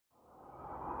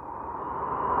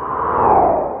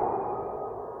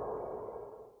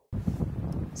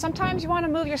Sometimes you want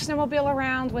to move your snowmobile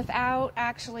around without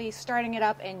actually starting it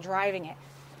up and driving it,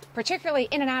 particularly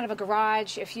in and out of a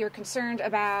garage if you're concerned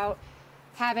about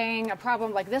having a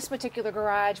problem like this particular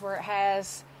garage where it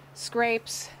has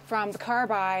scrapes from the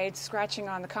carbide scratching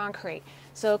on the concrete.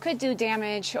 So it could do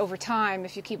damage over time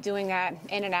if you keep doing that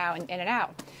in and out and in and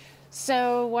out.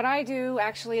 So what I do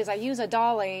actually is I use a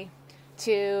dolly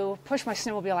to push my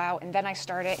snowmobile out, and then I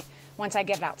start it once I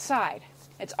get it outside.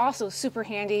 It's also super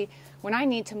handy when I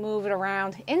need to move it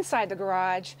around inside the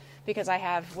garage because I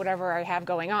have whatever I have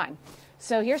going on.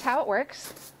 So here's how it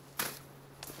works.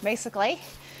 Basically,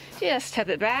 just tip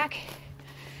it back,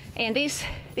 and these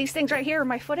things right here where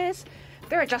my foot is,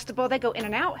 they're adjustable. They go in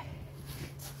and out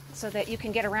so that you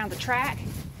can get around the track,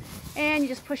 and you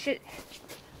just push it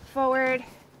forward.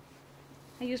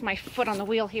 I use my foot on the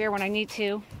wheel here when I need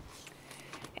to,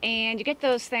 and you get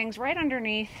those things right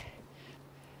underneath.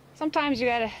 Sometimes you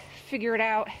gotta figure it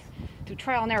out through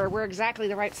trial and error where exactly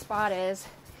the right spot is.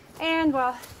 And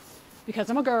well, because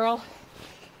I'm a girl,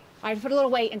 I put a little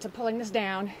weight into pulling this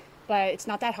down, but it's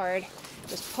not that hard.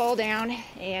 Just pull down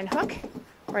and hook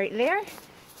right there,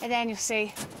 and then you'll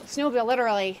see the snowmobile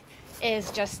literally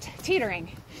is just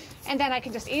teetering. And then I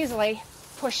can just easily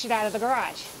push it out of the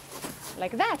garage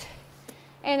like that.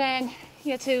 And then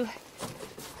you have to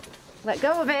let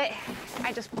go of it.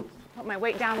 I just put my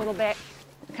weight down a little bit,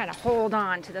 kind of hold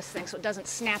on to this thing so it doesn't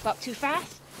snap up too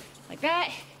fast, like that.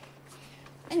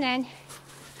 And then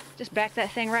just back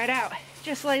that thing right out,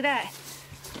 just like that.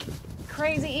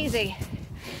 Crazy easy.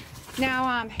 Now,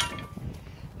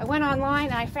 I went online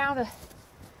and I found a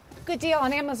good deal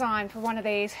on Amazon for one of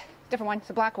these, different one, it's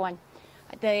a black one.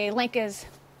 The link is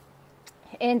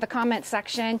in the comment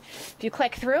section. If you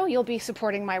click through, you'll be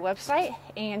supporting my website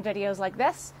and videos like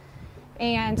this.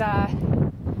 And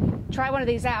try one of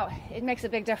these out. It makes a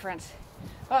big difference.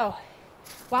 Oh,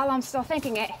 while I'm still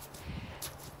thinking it,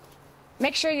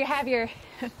 make sure you have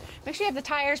the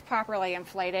tires properly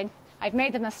inflated. I've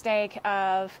made the mistake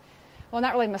of, well,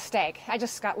 not really a mistake, I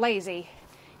just got lazy.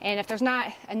 And if there's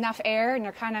not enough air and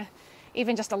you're kind of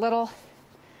even just a little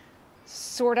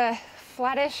sort of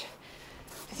flattish,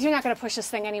 you're not going to push this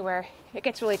thing anywhere. It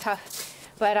gets really tough.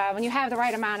 But when you have the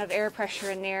right amount of air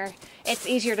pressure in there, it's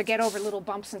easier to get over little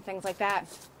bumps and things like that.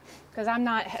 Because I'm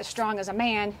not as strong as a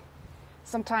man,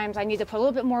 sometimes I need to put a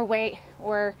little bit more weight,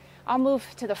 or I'll move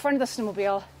to the front of the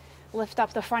snowmobile, lift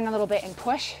up the front a little bit and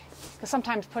push. Because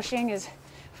sometimes pushing is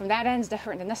from that end is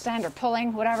different than this end, or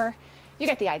pulling, whatever. You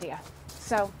get the idea.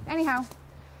 So anyhow,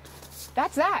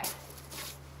 that's that.